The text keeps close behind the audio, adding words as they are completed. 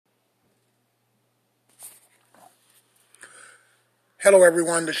Hello,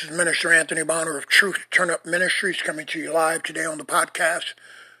 everyone. This is Minister Anthony Bonner of Truth Turn Up Ministries coming to you live today on the podcast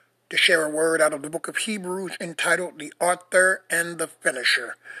to share a word out of the book of Hebrews entitled The Author and the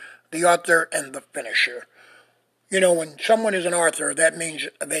Finisher. The Author and the Finisher. You know, when someone is an author, that means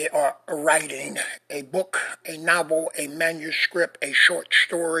they are writing a book, a novel, a manuscript, a short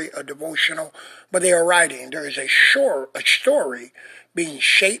story, a devotional, but they are writing. There is a story being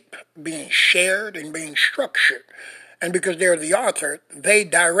shaped, being shared, and being structured. And because they're the author, they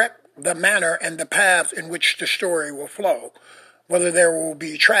direct the manner and the path in which the story will flow. Whether there will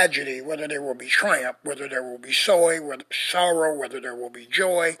be tragedy, whether there will be triumph, whether there will be sorrow, whether there will be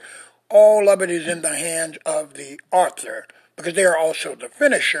joy, all of it is in the hands of the author. Because they are also the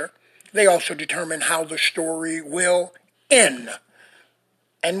finisher, they also determine how the story will end.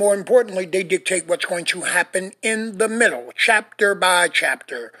 And more importantly, they dictate what's going to happen in the middle, chapter by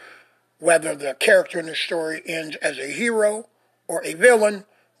chapter. Whether the character in the story ends as a hero or a villain,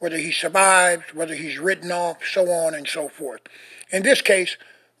 whether he survives, whether he's written off, so on and so forth. In this case,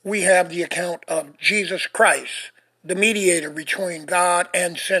 we have the account of Jesus Christ, the mediator between God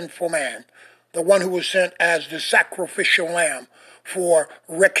and sinful man, the one who was sent as the sacrificial lamb for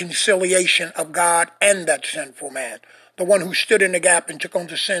reconciliation of God and that sinful man, the one who stood in the gap and took on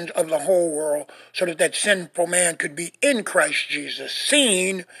the sins of the whole world so that that sinful man could be in Christ Jesus,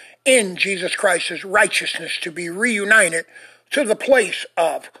 seen in Jesus Christ's righteousness, to be reunited to the place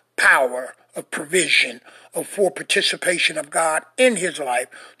of power, of provision, of full participation of God in his life,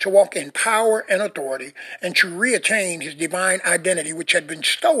 to walk in power and authority, and to reattain his divine identity, which had been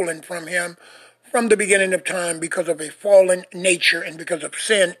stolen from him from the beginning of time because of a fallen nature and because of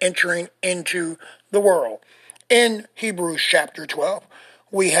sin entering into the world. In Hebrews chapter 12,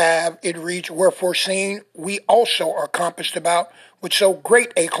 it reads, "Wherefore seeing we also are compassed about with so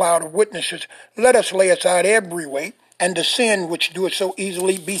great a cloud of witnesses, let us lay aside every weight, and the sin which doeth so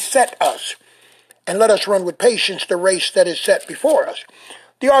easily beset us, and let us run with patience the race that is set before us."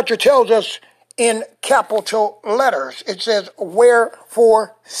 The author tells us in capital letters, it says,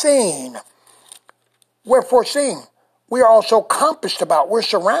 "Wherefore seeing." Wherefore seeing. We are also compassed about, we're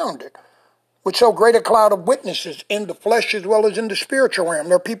surrounded with so great a cloud of witnesses in the flesh as well as in the spiritual realm.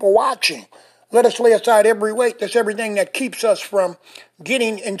 There are people watching. Let us lay aside every weight. That's everything that keeps us from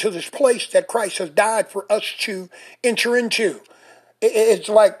getting into this place that Christ has died for us to enter into. It's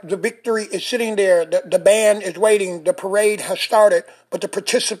like the victory is sitting there. The band is waiting. The parade has started, but the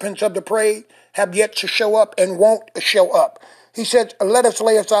participants of the parade have yet to show up and won't show up. He said, let us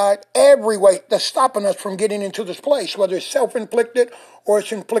lay aside every weight that's stopping us from getting into this place, whether it's self-inflicted or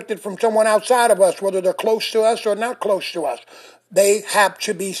it's inflicted from someone outside of us, whether they're close to us or not close to us. They have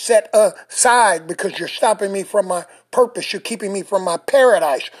to be set aside because you're stopping me from my purpose. You're keeping me from my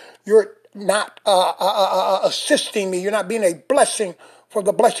paradise. You're not assisting me. You're not being a blessing for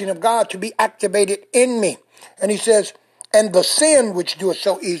the blessing of God to be activated in me. And he says, and the sin which doeth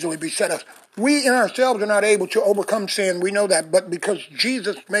so easily beset us. We in ourselves are not able to overcome sin. We know that. But because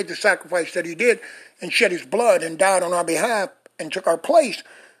Jesus made the sacrifice that he did and shed his blood and died on our behalf and took our place,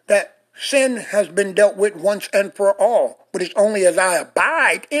 that sin has been dealt with once and for all. But it's only as I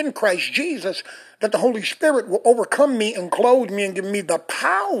abide in Christ Jesus that the Holy Spirit will overcome me and clothe me and give me the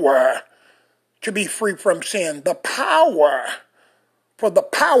power to be free from sin. The power for the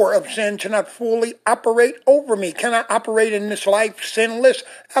power of sin to not fully operate over me. Can I operate in this life sinless?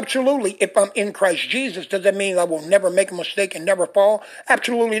 Absolutely. If I'm in Christ Jesus, does that mean I will never make a mistake and never fall?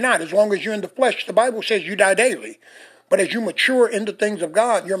 Absolutely not. As long as you're in the flesh, the Bible says you die daily. But as you mature in the things of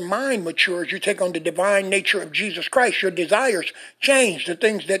God, your mind matures. You take on the divine nature of Jesus Christ. Your desires change. The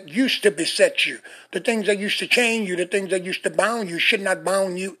things that used to beset you, the things that used to chain you, the things that used to bound you should not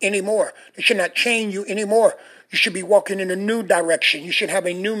bound you anymore. They should not chain you anymore. You should be walking in a new direction. You should have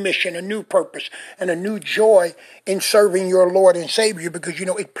a new mission, a new purpose, and a new joy in serving your Lord and Savior, because you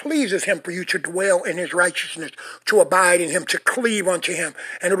know it pleases him for you to dwell in his righteousness, to abide in him, to cleave unto him.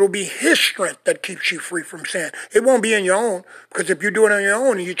 And it will be his strength that keeps you free from sin. It won't be in your own, because if you do it on your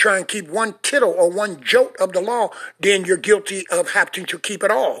own and you try and keep one tittle or one jot of the law, then you're guilty of having to keep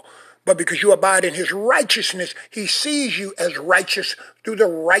it all. But because you abide in his righteousness, he sees you as righteous through the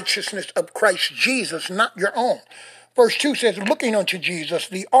righteousness of Christ Jesus, not your own. Verse 2 says, looking unto Jesus,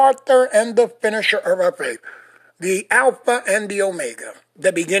 the author and the finisher of our faith, the Alpha and the Omega,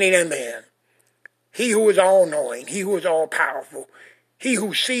 the beginning and the end. He who is all-knowing, he who is all-powerful, he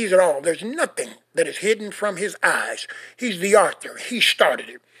who sees it all. There's nothing that is hidden from his eyes. He's the author. He started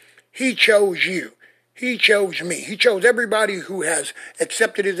it. He chose you. He chose me. He chose everybody who has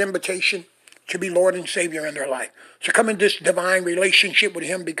accepted his invitation to be Lord and Savior in their life. So come in this divine relationship with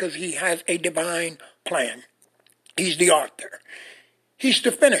him because he has a divine plan. He's the author. He's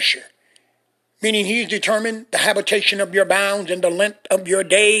the finisher, meaning he's determined the habitation of your bounds and the length of your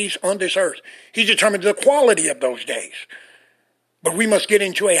days on this earth. He's determined the quality of those days. But we must get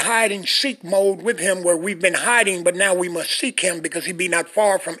into a hide and seek mode with him where we've been hiding, but now we must seek him because he be not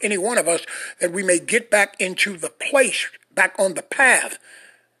far from any one of us, that we may get back into the place, back on the path,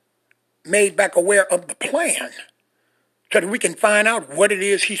 made back aware of the plan, so that we can find out what it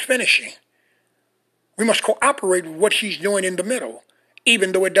is he's finishing. We must cooperate with what he's doing in the middle,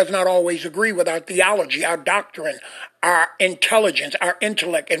 even though it does not always agree with our theology, our doctrine, our intelligence, our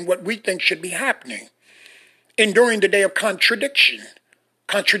intellect, and what we think should be happening. Enduring the day of contradiction.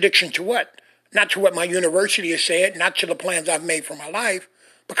 Contradiction to what? Not to what my university has said, not to the plans I've made for my life,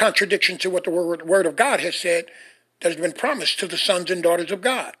 but contradiction to what the Word of God has said that has been promised to the sons and daughters of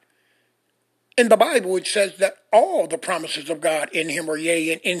God. In the Bible, it says that all the promises of God in him are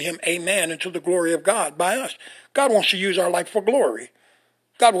yea, and in him amen, and to the glory of God by us. God wants to use our life for glory.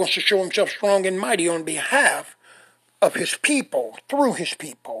 God wants to show himself strong and mighty on behalf of his people, through his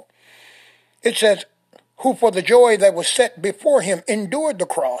people. It says, who for the joy that was set before him endured the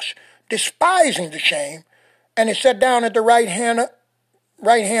cross, despising the shame, and is set down at the right hand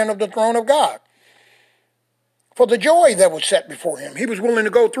of the throne of God. For the joy that was set before him, he was willing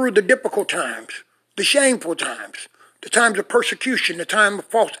to go through the difficult times, the shameful times, the times of persecution, the time of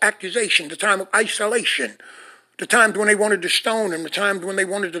false accusation, the time of isolation, the times when they wanted to stone him, the times when they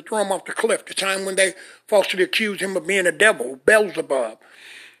wanted to throw him off the cliff, the time when they falsely accused him of being a devil, Beelzebub,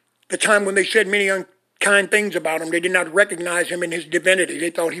 the time when they said many unkind things about him. They did not recognize him in his divinity. They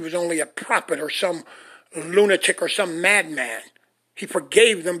thought he was only a prophet or some lunatic or some madman. He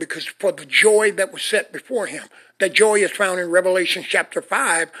forgave them because for the joy that was set before him. That joy is found in Revelation chapter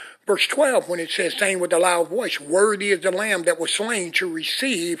 5, verse 12, when it says, saying with a loud voice, worthy is the Lamb that was slain to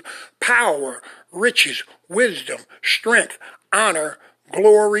receive power, riches, wisdom, strength, honor,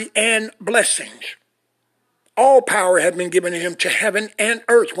 glory, and blessings. All power had been given to him to heaven and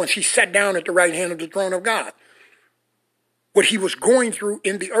earth once he sat down at the right hand of the throne of God. What he was going through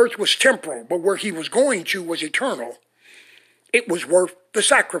in the earth was temporal, but where he was going to was eternal. It was worth the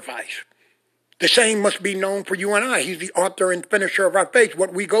sacrifice. The same must be known for you and I. He's the author and finisher of our faith.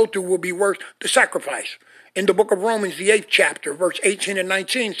 What we go through will be worth the sacrifice. In the book of Romans, the 8th chapter, verse 18 and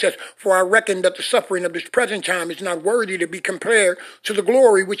 19 says, for I reckon that the suffering of this present time is not worthy to be compared to the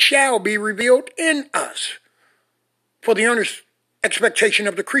glory which shall be revealed in us. For the earnest expectation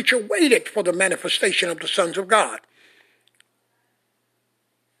of the creature waited for the manifestation of the sons of God.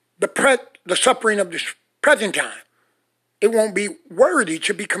 The suffering of this present time, it won't be worthy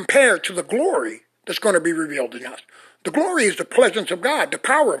to be compared to the glory that's going to be revealed in us. The glory is the presence of God, the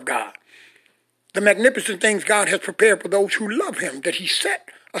power of God, the magnificent things God has prepared for those who love him, that he set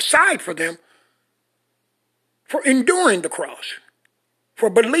aside for them for enduring the cross,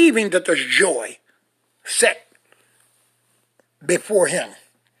 for believing that there's joy set before him,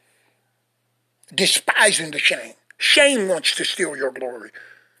 despising the shame. Shame wants to steal your glory.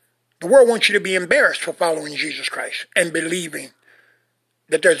 The world wants you to be embarrassed for following Jesus Christ and believing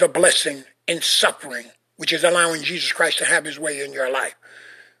that there's a blessing in suffering, which is allowing Jesus Christ to have his way in your life,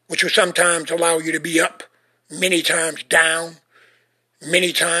 which will sometimes allow you to be up, many times down,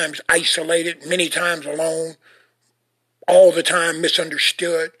 many times isolated, many times alone, all the time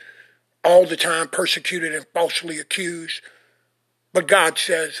misunderstood, all the time persecuted and falsely accused. But God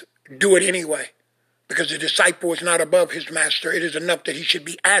says, do it anyway. Because the disciple is not above his master. It is enough that he should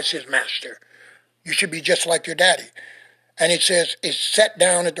be as his master. You should be just like your daddy. And it says, it's set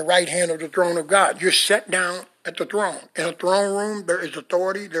down at the right hand of the throne of God. You're set down at the throne. In a throne room, there is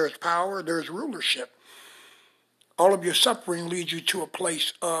authority, there is power, there is rulership. All of your suffering leads you to a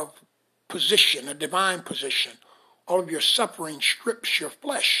place of position, a divine position. All of your suffering strips your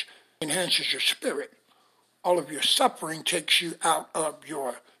flesh, enhances your spirit. All of your suffering takes you out of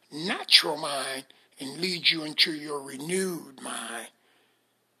your natural mind and leads you into your renewed mind.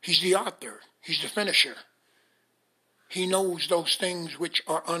 He's the author. He's the finisher. He knows those things which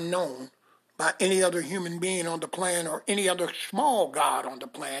are unknown by any other human being on the planet or any other small god on the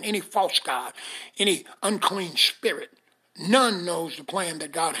planet, any false god, any unclean spirit. None knows the plan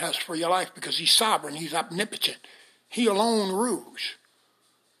that God has for your life because he's sovereign. He's omnipotent. He alone rules.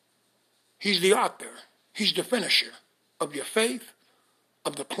 He's the author. He's the finisher of your faith,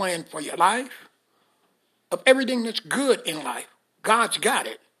 of the plan for your life, of everything that's good in life. God's got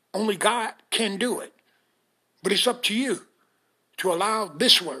it. Only God can do it. But it's up to you to allow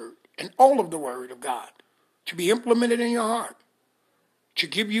this word and all of the word of God to be implemented in your heart, to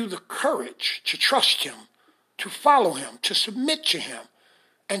give you the courage to trust him, to follow him, to submit to him,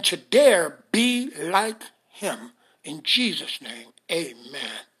 and to dare be like him. In Jesus' name,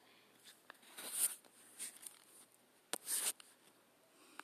 Amen.